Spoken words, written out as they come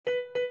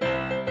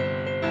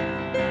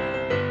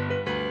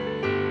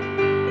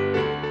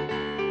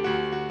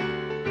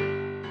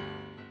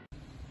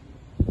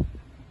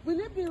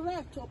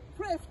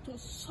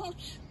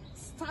such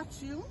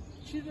statue,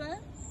 children?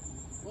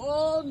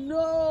 Oh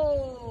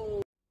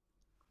no!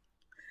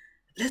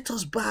 Let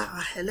us bow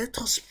our head, let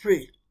us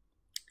pray.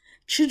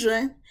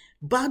 Children,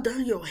 bow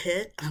down your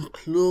head and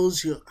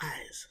close your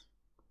eyes.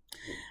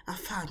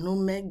 Alpha and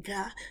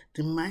Omega,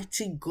 the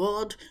mighty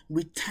God,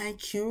 we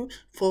thank you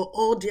for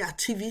all the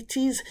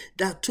activities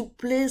that took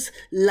place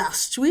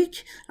last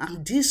week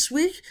and this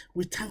week.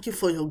 We thank you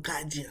for your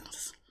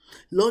guidance.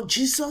 Lord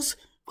Jesus,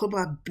 come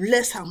and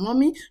bless our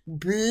mommy,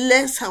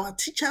 bless our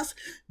teachers,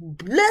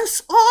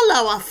 bless all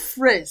our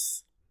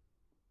friends.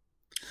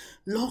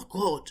 Lord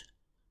God,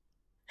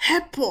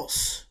 help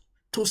us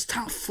to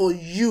stand for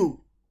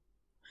you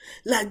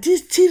like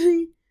these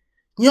 3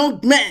 young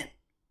men.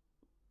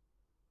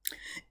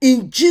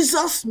 In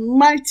Jesus'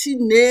 mighty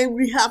name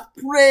we have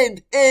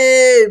prayed.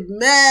 Amen.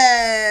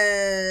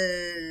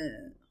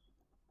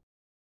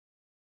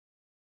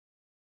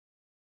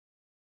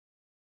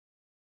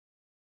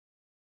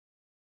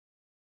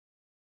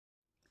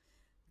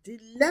 The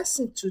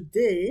lesson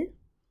today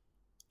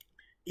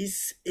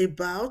is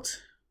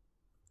about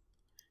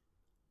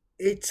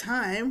a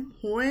time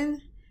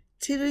when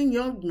 3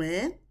 young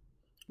men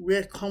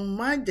were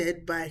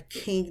commanded by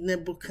King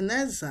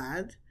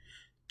Nebuchadnezzar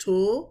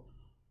to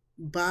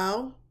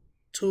bow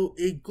to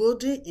a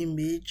golden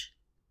image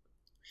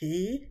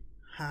he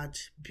had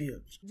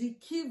built. The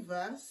key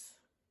verse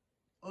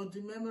or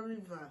the memory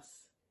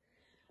verse: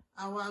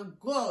 our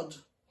God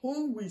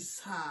whom we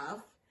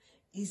serve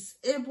is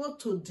able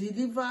to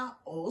deliver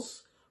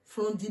us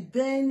from the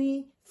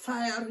burning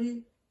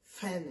fiery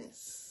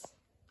furnace.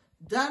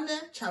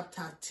 Daniel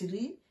chapter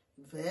 3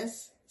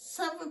 verse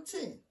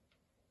 17.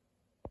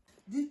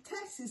 The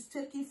text is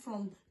taken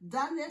from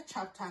Daniel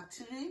chapter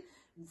 3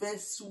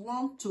 verse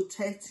 1 to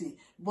 30,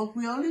 but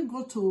we only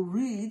go to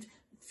read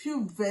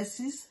few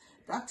verses,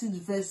 that is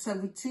verse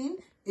 17,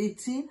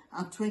 18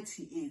 and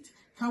 28.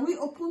 Can we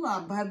open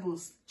our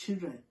Bibles,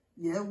 children?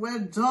 Yeah, well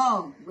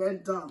done, well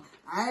done.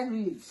 I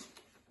read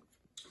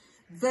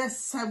verse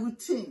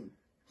 17.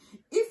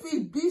 If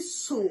it be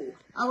so,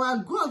 our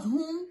God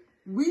whom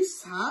we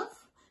serve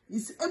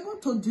is able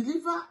to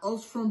deliver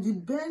us from the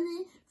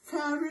burning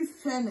fiery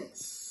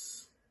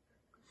furnace,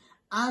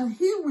 and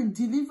he will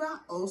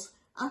deliver us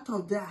out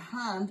of their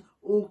hand,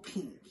 O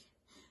king.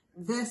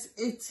 Verse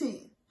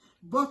 18.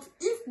 But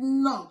if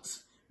not,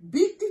 be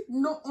it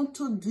known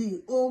unto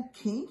thee, O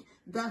king,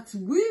 that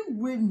we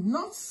will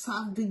not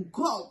serve the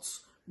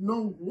gods,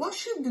 nor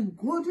worship the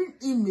golden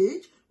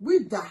image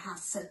which thou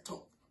hast set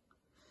up.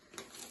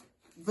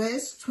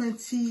 Verse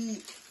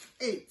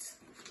 28.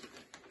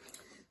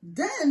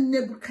 Then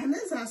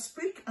Nebuchadnezzar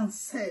spake and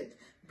said,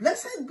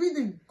 Blessed be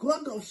the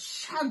God of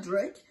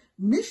Shadrach,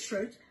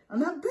 Meshach,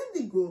 and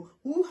Abednego,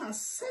 who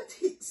has sent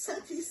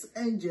his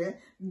angel,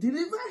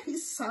 deliver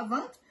his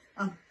servant,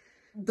 and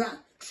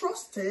that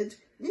trusted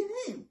in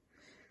him,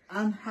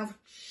 and have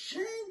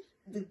changed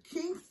the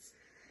king's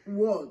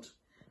word,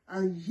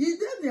 and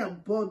yielded their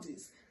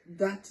bodies,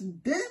 that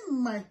they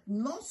might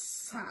not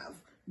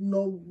serve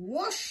nor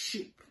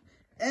worship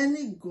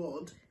any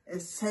god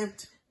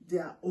except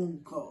their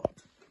own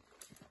God.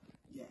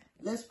 Yeah,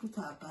 let's put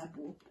our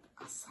Bible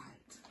aside.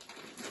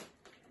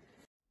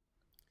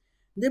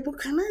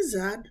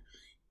 Nebuchadnezzar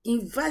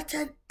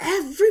invited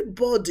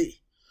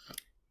everybody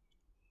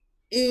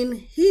in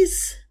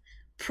his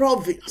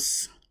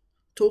province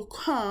to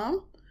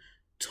come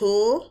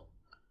to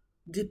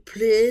the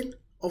plain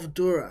of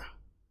Dora.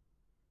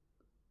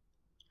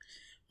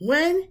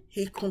 When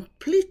he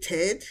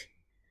completed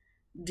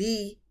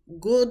the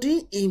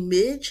golden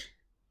image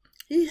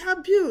he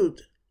had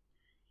built,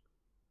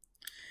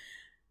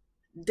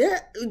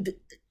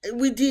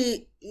 with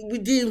the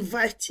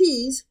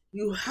invitees,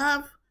 you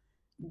have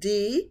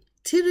the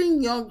 3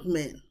 young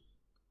men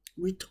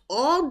with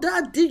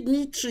other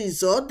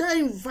dignitaries, other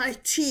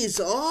invitees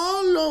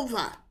all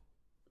over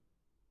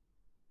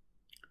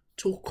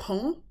to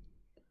come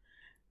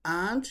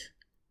and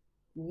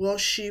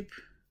worship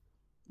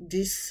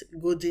this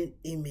golden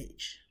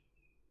image.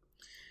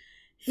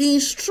 He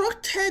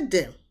instructed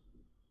them,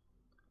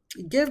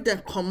 he gave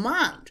them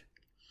command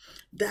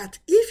that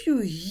if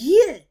you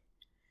hear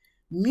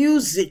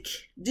music,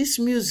 this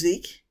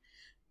music,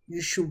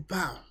 you should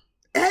bow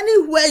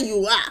anywhere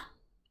you are.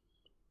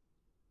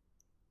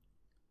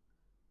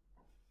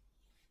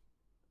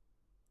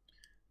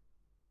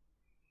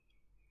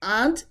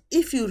 And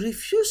if you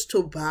refuse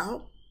to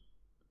bow,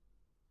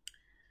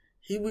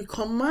 he will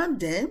command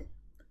them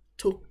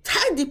to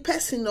tie the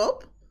person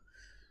up,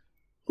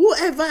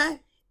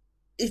 whoever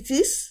it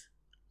is,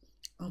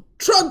 and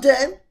throw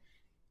them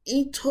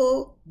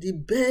into the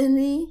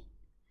burning,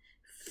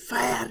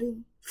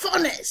 fiery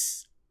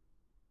furnace.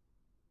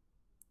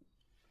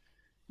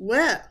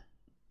 Well,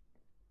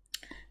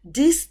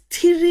 these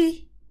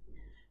 3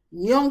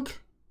 young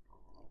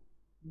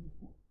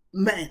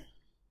men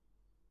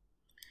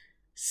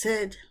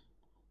said,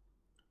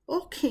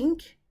 "O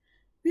king,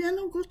 we are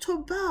not going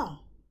to bow.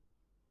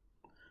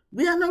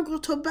 We are not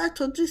going to bow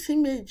to this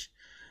image.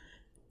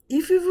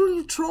 If even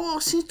you throw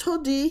us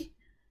into the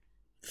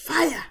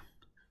fire,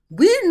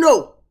 we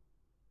know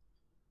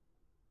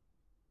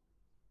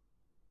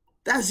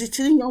That's the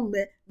 3 young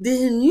men.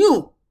 They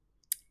knew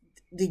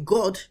the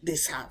God they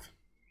serve.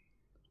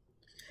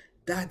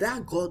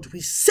 That God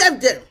will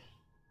save them.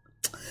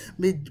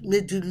 May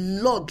the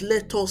Lord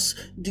let us,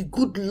 the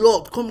good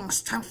Lord, come and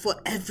stand for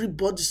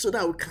everybody so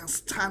that we can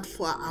stand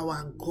for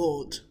our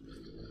God.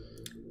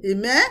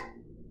 Amen?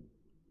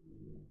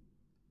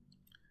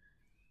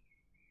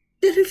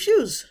 They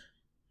refused.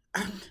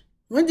 And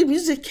when the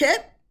music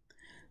came,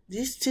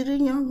 these 3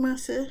 young men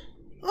said,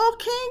 "Oh,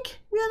 King,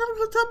 we are not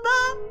going to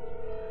bow."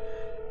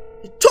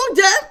 He took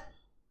them,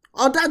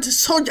 ordered the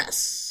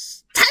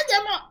soldiers, tie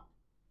them up,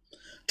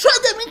 throw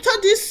them into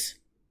this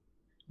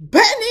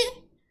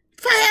burning,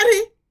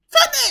 fiery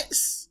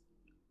furnace,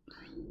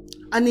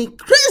 and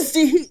increased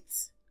the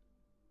heat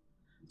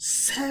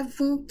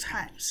 7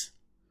 times.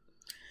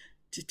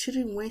 The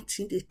 3 went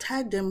in, they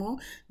tied them up,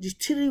 the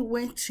 3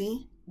 went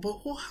in,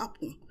 but what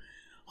happened?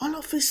 All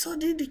of a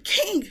sudden, the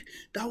king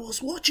that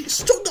was watching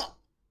stood up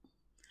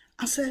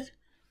and said,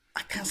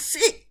 "I can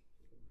see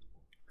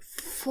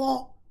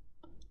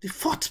the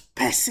 4th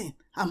person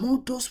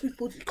among those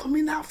people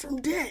coming out from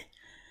there."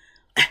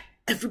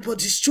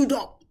 Everybody stood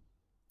up.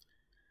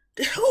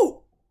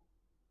 Who?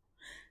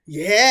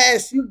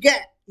 Yes, you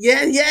get.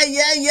 Yeah.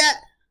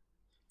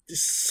 The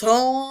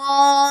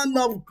Son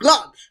of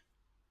God.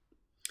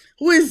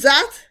 Who is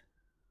that?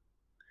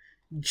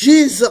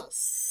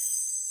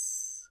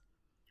 Jesus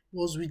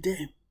was with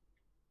them.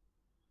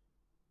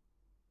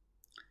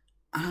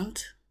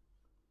 And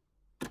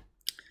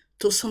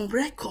to some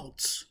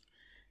records,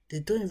 they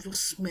don't even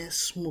smell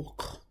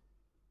smoke.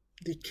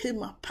 They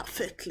came out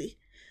perfectly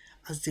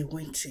as they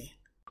went in.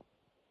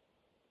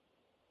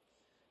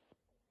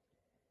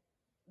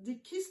 The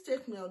key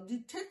statement, the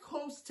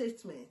take-home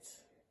statement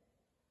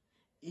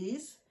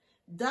is,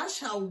 "Thou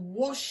shalt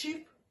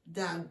worship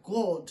thy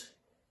God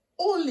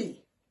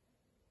only."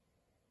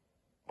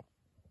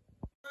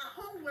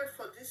 Our homework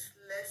for this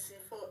lesson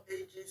for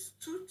ages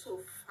 2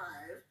 to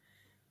 5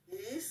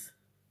 is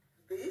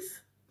this.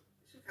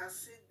 You can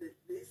see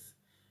this.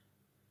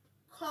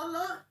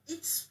 Color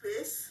each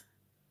space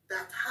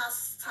that has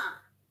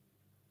star.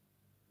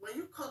 When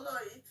you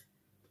color it,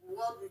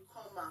 what will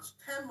come out?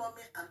 Tell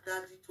mommy and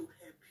daddy to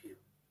help you.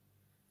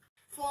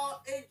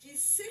 For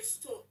ages 6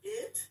 to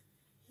 8,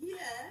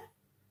 here,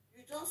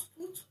 you just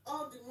put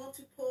all the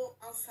multiple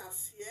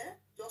answers here.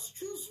 Just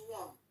choose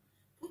one.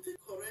 Put the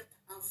correct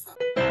answer.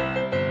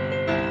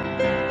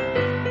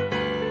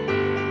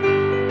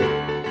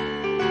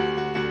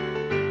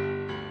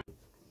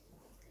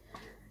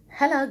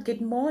 Hello,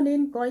 good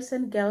morning, boys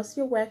and girls.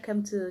 You're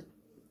welcome to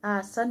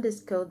our Sunday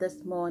school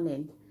this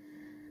morning.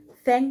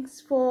 Thanks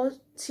for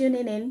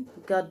tuning in.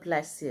 God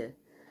bless you.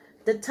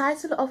 The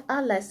title of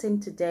our lesson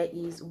today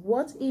is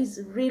 "What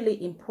is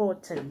Really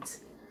Important?"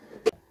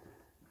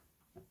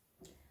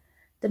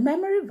 The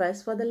memory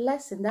verse for the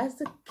lesson, that's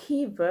the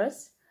key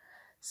verse.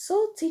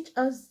 "So teach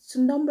us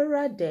to number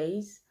our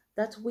days,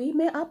 that we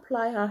may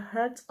apply our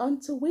hearts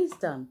unto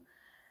wisdom."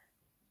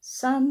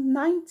 Psalm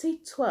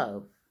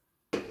 90:12.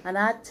 And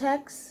our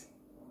text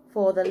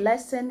for the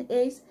lesson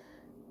is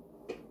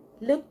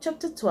Luke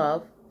chapter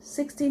 12,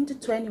 16 to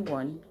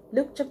 21,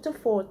 Luke chapter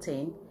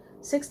 14,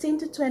 16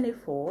 to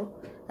 24,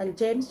 and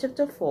James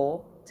chapter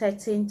 4,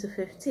 13 to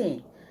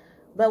 15.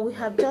 But we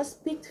have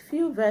just picked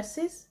few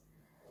verses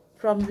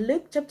from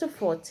Luke chapter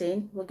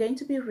 14. We're going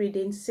to be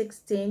reading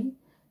 16,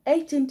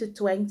 18 to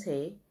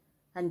 20,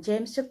 and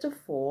James chapter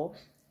 4,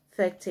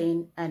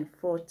 13 and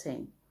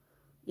 14.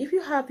 If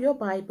you have your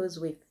Bibles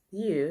with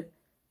you,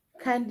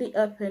 kindly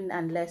open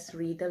and let's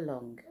read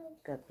along.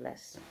 God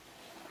bless.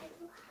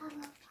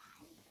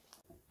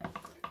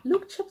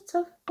 Luke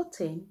chapter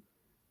 14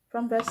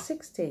 from verse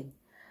 16.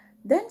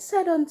 Then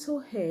said unto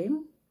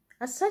him,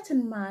 a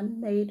certain man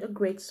made a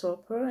great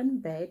supper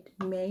and bade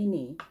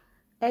many.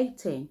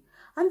 18.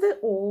 And they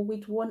all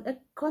with one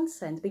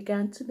consent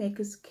began to make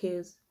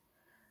excuse.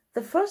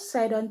 The first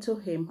said unto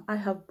him, I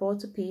have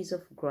bought a piece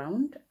of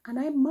ground, and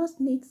I must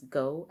needs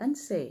go and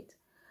see it.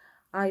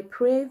 I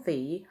pray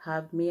thee,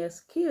 have me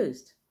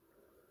excused.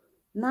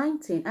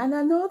 19. And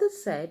another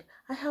said,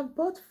 I have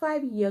bought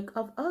 5 yoke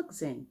of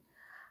oxen,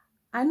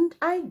 and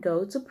I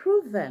go to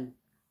prove them.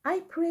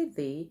 I pray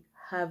thee,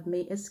 have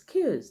me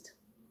excused.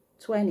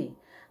 20.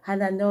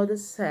 And another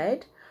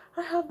said,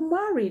 I have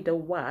married a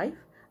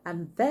wife,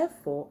 and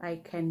therefore I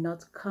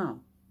cannot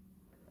come.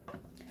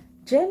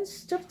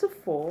 James chapter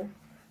 4,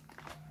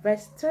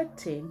 verse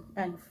 13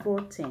 and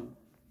 14.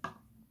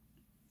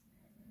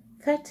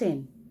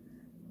 13.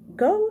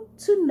 Go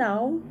to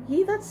now,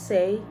 ye that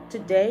say,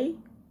 today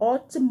or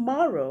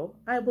tomorrow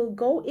I will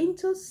go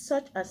into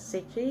such a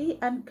city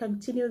and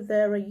continue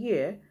there a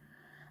year,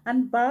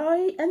 and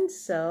buy and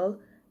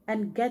sell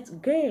and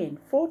get gain.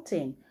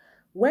 14.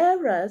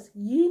 Whereas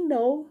ye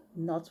know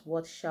not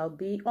what shall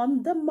be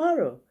on the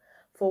morrow.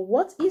 For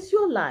what is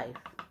your life?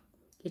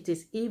 It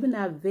is even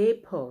a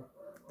vapor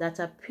that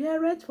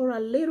appeareth for a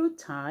little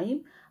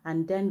time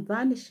and then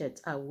vanisheth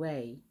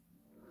away.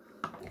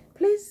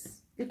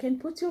 Please, you can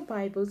put your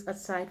Bibles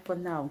aside for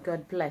now.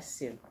 God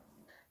bless you.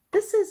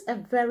 This is a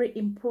very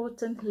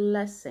important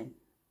lesson.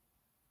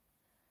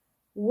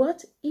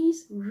 what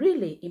is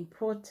really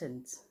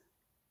important.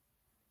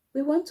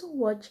 We want to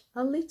watch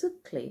a little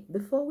clip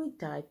before we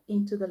dive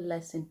into the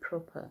lesson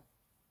proper.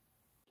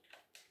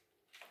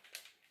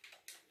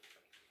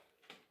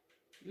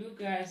 You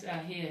guys are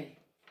here.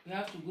 You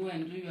have to go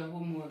and do your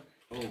homework.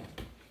 Oh,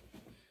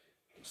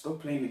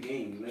 stop playing the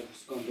game.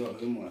 Let's go and do our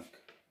homework.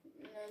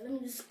 No, let me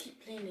just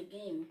keep playing the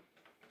game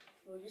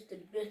for just a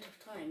bit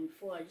of time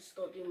before I just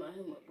start doing my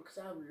homework because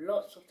I have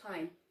lots of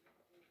time.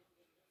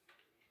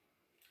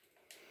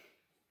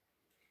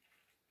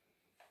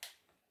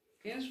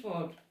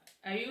 Kingsford,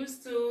 are you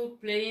still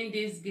playing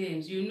these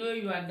games? You know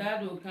your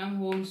dad will come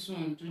home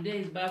soon. Today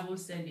is Bible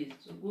study,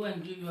 so go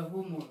and do your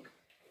homework.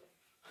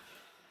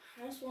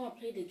 I just want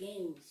to play the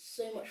game. It's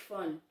so much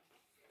fun.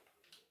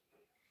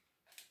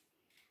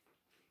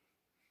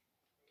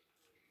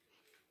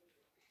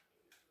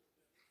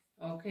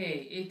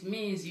 Okay, it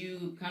means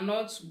you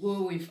cannot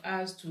go with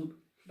us to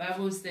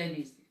Bible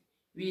studies.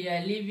 We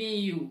are leaving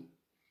you.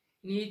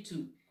 Need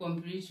to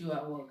complete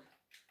your work.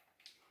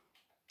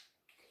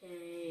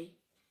 Okay.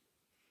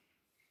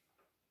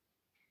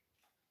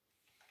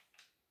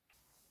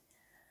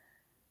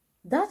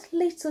 That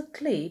little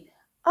clip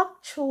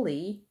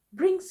actually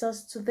brings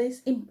us to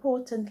this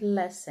important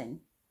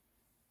lesson.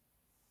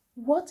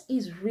 What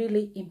is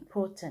really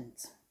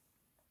important?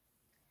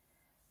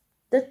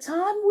 The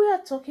time we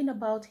are talking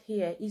about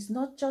here is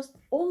not just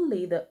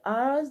only the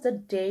hours, the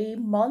day,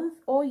 month,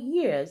 or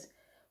years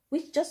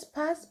which just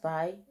pass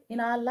by in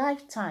our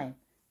lifetime.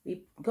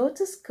 We go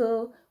to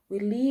school, we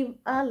live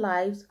our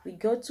lives, we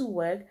go to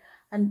work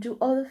and do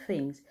other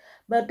things.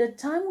 But the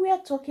time we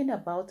are talking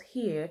about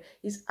here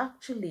is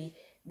actually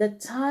the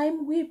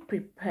time we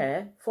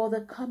prepare for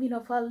the coming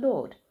of our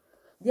Lord.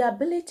 The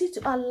ability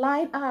to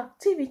align our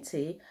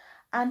activity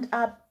and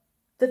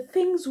the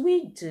things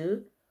we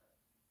do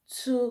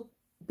to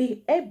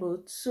be able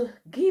to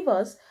give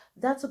us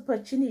that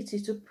opportunity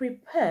to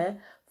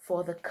prepare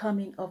for the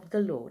coming of the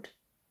Lord.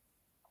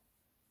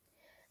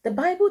 The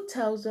Bible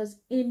tells us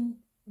in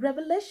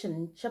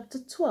Revelation chapter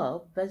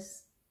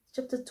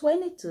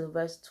 22,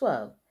 verse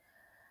 12,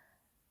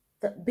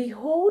 that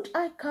behold,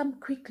 I come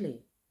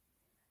quickly,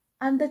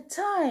 and the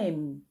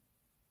time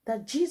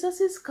that Jesus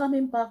is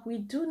coming back, we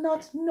do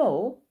not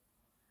know.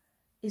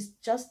 It's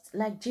just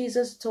like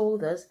Jesus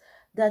told us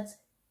that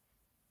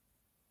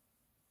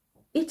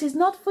it is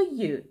not for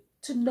you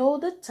to know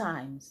the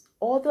times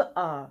or the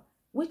hour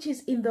which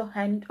is in the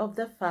hand of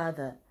the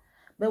Father.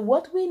 But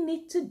what we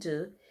need to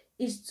do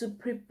is to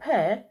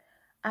prepare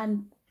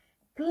and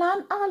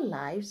plan our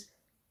lives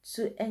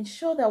to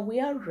ensure that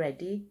we are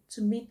ready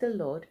to meet the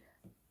Lord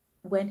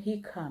when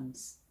He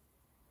comes.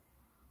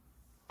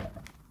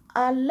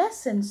 Our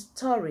lesson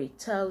story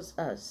tells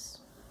us,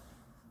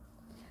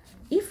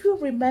 if you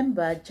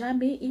remember,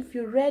 Jamie, if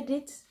you read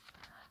it,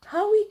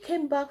 how he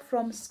came back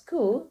from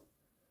school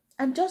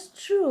and just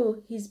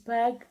threw his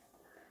bag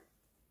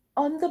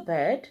on the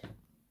bed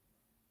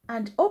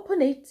and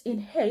opened it in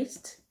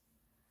haste,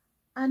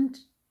 and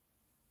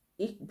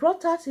he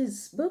brought out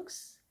his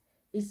books,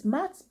 his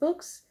maths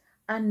books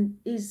and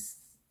his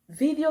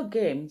video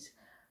games.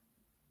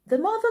 The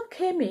mother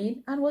came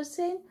in and was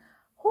saying,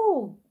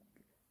 "Oh,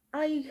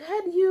 I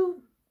heard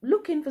you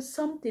looking for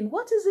something.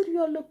 What is it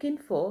you're looking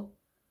for?"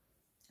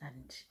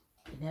 And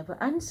he never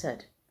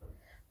answered.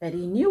 But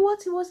he knew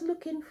what he was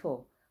looking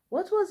for.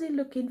 What was he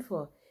looking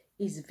for?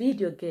 His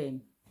video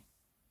game.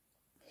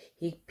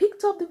 He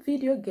picked up the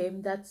video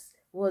game that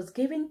was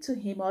given to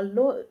him,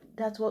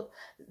 that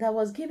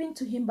was given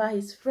to him by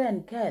his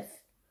friend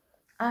Geth,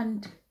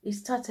 and he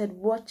started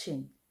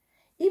watching.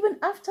 Even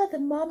after the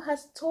mom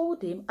has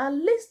told him a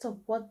list of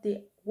what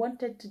they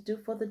wanted to do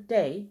for the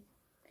day,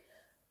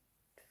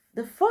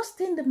 the first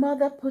thing the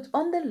mother put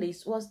on the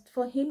list was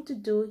for him to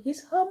do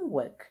his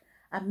homework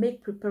and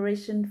make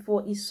preparation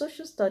for his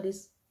social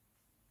studies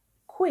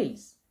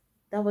quiz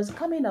that was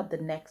coming up the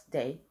next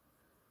day.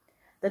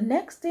 The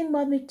next thing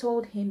mommy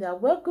told him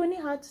that we're going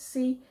to have to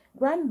see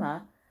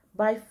grandma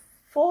by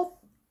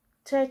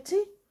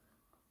 4:30.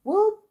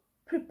 We'll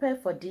prepare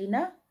for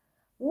dinner.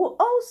 We'll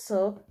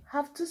also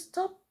have to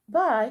stop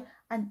by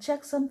and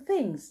check some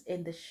things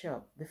in the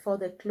shop before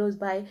they close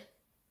by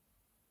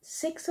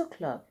 6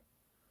 o'clock.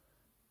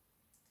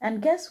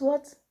 And guess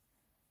what?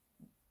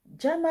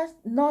 Jama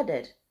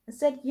nodded and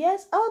said,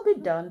 "Yes, I'll be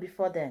done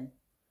before then."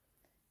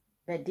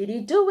 But did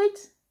he do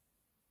it?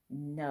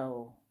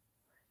 No.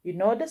 You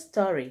know the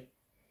story.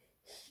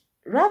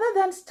 Rather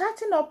than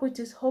starting up with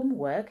his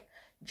homework,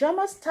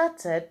 Jama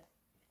started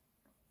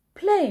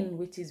playing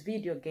with his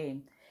video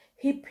game.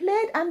 He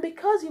played, and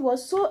because he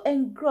was so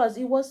engrossed,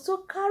 he was so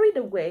carried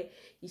away,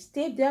 he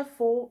stayed there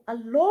for a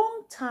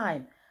long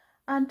time.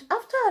 And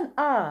after an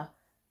hour,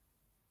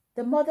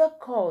 the mother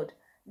called,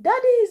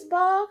 "Daddy is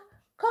back.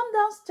 Come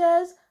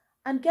downstairs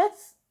and get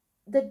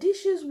the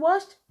dishes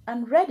washed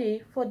and ready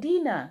for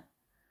dinner."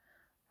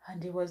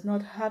 And he was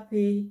not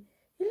happy.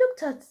 He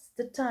looked at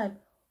the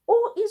time.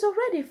 "Oh, it's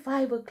already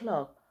 5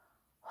 o'clock.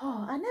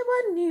 Oh, I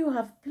never knew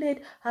I've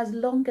played as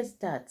long as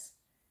that."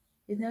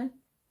 You know,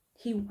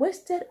 he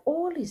wasted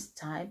all his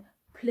time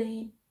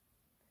playing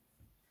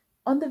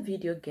on the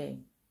video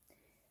game.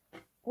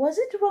 Was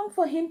it wrong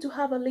for him to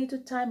have a little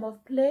time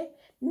of play?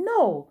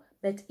 No,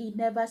 but he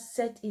never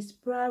set his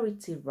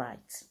priority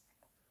right.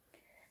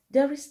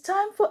 There is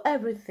time for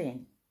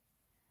everything.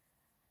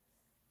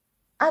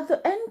 At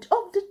the end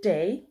of the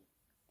day,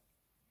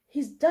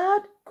 his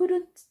dad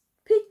couldn't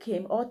pick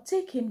him or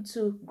take him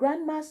to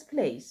grandma's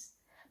place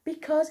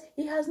because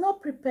he has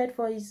not prepared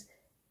for his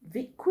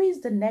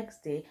quiz the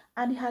next day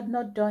and he had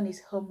not done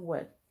his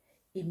homework.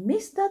 He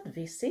missed that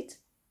visit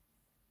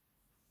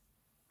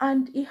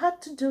and he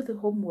had to do the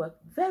homework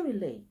very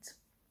late.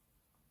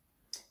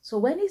 So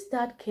when his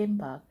dad came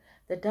back,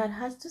 the dad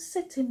has to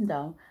sit him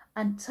down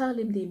and tell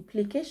him the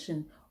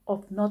implication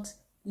of not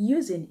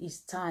using his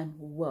time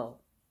well.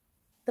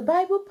 The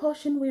Bible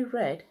portion we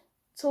read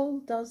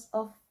told us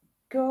of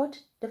God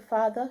the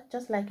Father,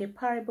 just like a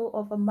parable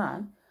of a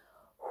man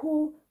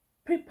who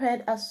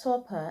prepared a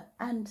supper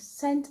and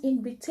sent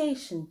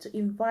invitation to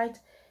invite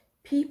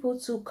people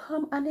to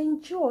come and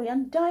enjoy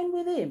and dine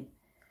with him.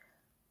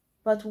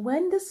 But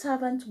when the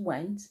servant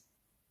went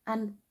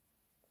and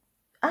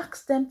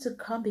asked them to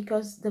come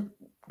because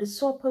the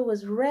supper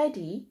was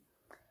ready,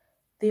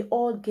 they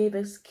all gave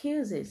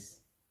excuses.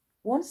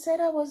 One said,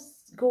 I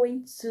was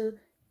going to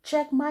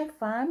check my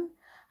farm.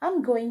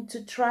 I'm going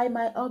to try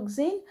my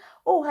oxen.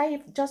 Oh, I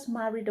have just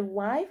married a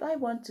wife. I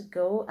want to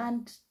go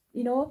and,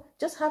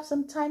 just have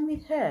some time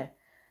with her.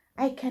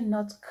 I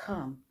cannot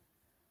come.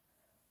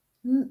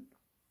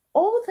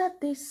 All that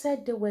they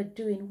said they were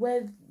doing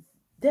were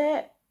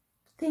there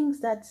things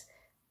that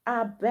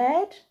are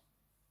bad?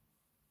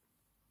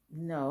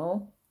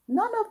 No,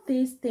 none of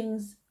these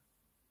things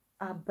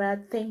are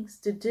bad things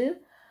to do,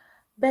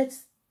 but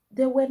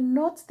they were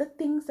not the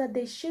things that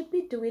they should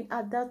be doing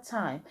at that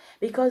time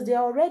because they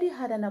already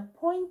had an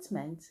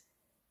appointment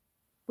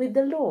with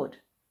the Lord.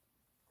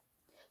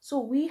 So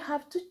we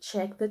have to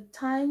check the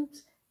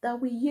times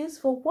that we use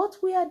for what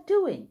we are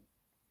doing.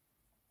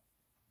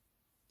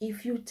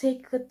 If you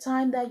take the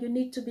time that you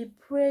need to be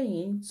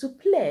praying to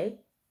play,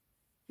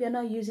 you're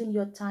not using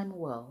your time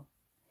well.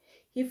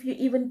 If you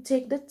even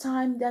take the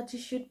time that you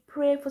should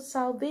pray for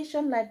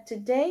salvation, like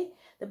today,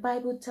 the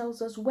Bible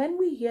tells us when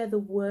we hear the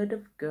word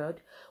of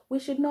God, we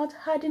should not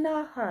harden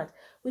our heart.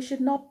 We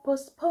should not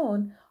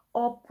postpone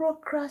or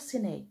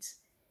procrastinate.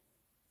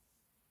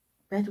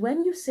 But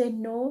when you say,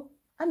 no,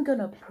 I'm going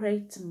to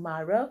pray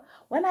tomorrow.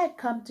 When I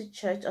come to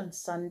church on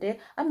Sunday,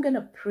 I'm going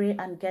to pray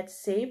and get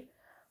saved.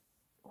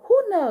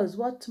 Who knows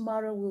what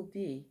tomorrow will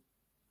be?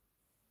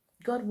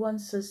 God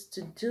wants us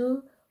to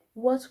do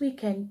what we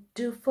can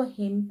do for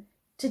him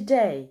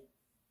today,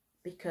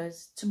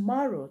 because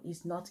tomorrow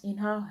is not in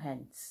our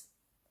hands.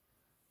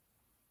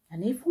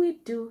 And if we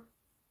do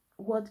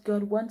what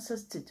God wants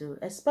us to do,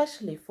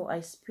 especially for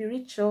our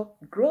spiritual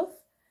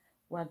growth,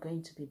 we're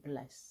going to be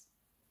blessed.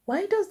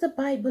 Why does the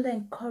Bible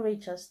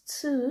encourage us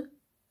to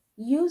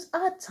use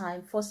our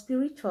time for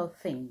spiritual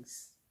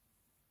things?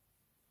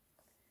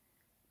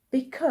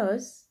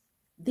 Because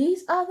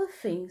these are the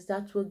things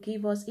that will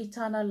give us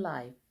eternal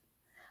life.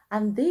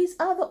 And these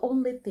are the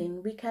only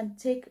thing we can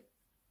take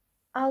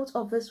out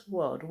of this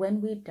world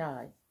when we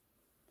die.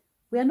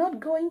 We are not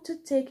going to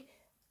take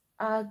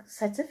our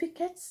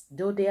certificates,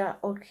 though they are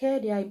okay,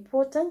 they are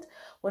important.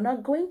 We're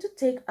not going to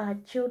take our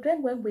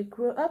children when we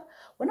grow up.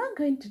 We're not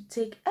going to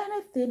take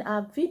anything,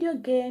 our video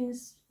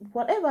games,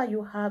 whatever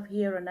you have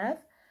here on earth.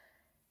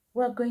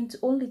 We're going to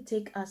only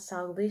take our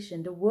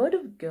salvation, the word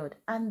of God,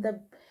 and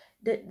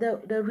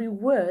the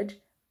reward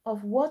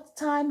of what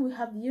time we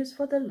have used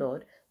for the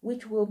Lord,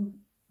 which will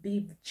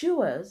be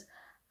jewels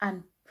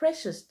and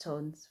precious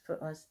stones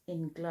for us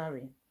in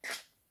glory.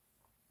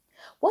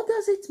 What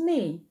does it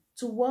mean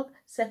to walk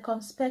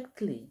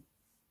circumspectly?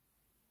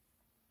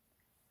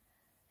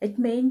 It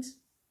means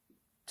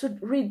to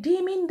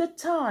redeeming the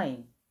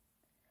time,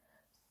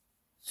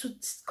 to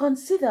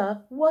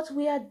consider what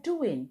we are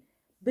doing.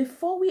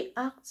 Before we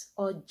act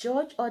or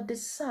judge or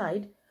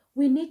decide,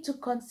 we need to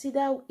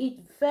consider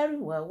it very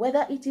well,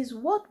 whether it is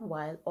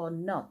worthwhile or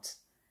not.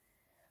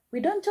 We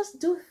don't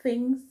just do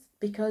things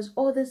because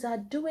others are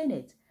doing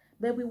it,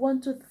 but we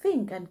want to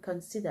think and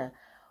consider,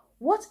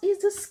 what is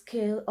the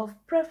scale of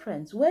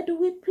preference? Where do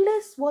we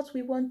place what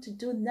we want to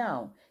do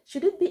now?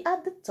 Should it be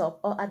at the top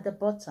or at the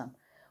bottom?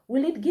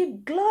 Will it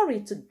give glory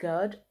to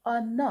God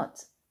or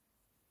not?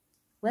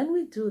 When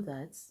we do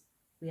that,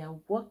 we are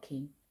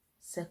walking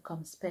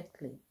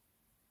circumspectly.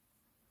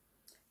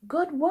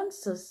 God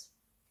wants us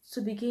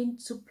to begin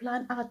to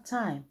plan our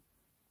time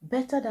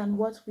better than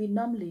what we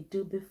normally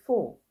do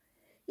before.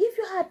 If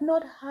you had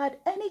not had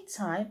any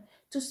time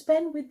to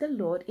spend with the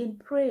Lord in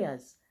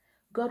prayers,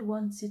 God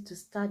wants you to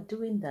start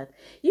doing that.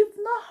 You've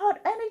not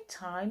had any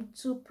time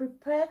to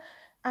prepare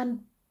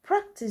and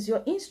practice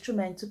your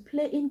instrument to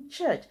play in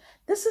church.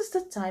 This is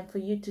the time for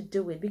you to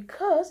do it,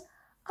 because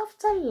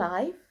after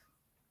life,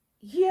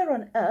 here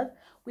on earth,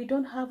 we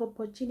don't have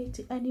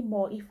opportunity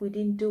anymore if we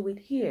didn't do it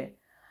here.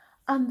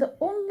 And the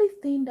only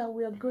thing that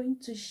we are going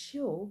to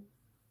show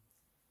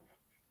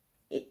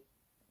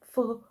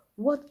for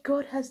what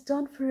God has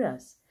done for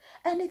us,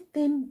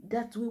 anything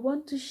that we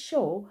want to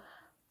show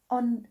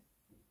on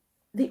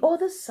the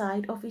other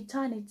side of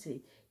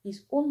eternity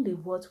is only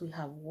what we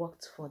have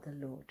worked for the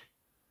Lord.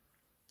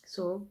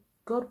 So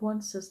God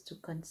wants us to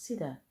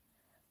consider,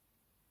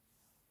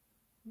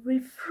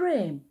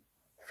 refrain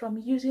from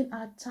using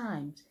our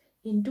times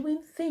in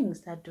doing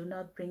things that do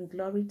not bring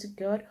glory to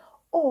God,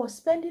 or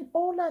spending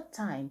all our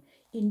time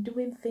in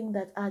doing things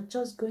that are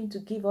just going to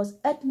give us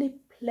earthly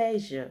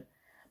pleasure.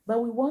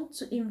 But we want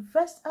to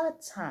invest our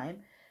time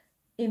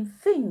in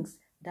things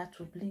that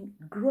will bring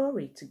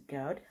glory to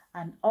God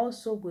and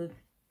also will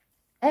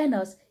earn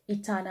us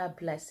eternal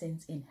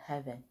blessings in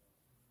heaven.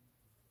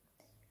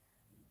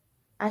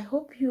 I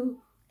hope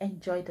you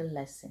enjoyed the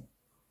lesson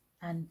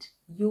and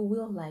you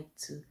will like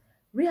to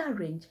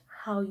rearrange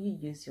how you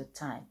use your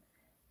time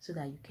so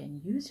that you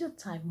can use your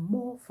time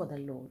more for the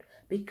Lord,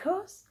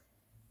 because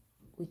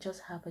we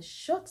just have a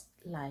short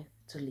life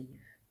to live.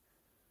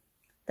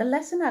 The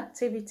lesson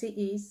activity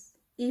is,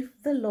 if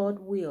the Lord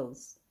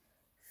wills.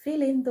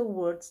 Fill in the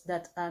words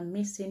that are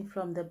missing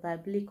from the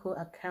biblical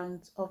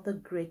account of the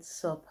Great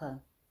Supper.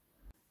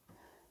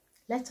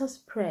 Let us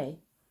pray.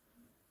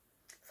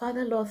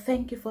 Father, Lord,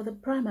 thank you for the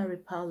primary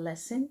power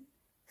lesson.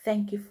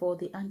 Thank you for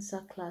the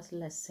answer class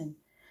lesson.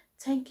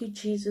 Thank you,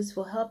 Jesus,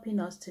 for helping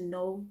us to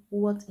know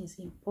what is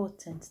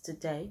important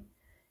today.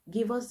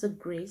 Give us the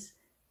grace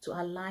to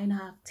align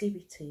our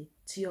activity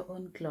to your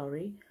own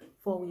glory,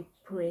 for we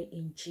pray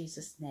in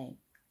Jesus' name.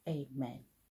 Amen.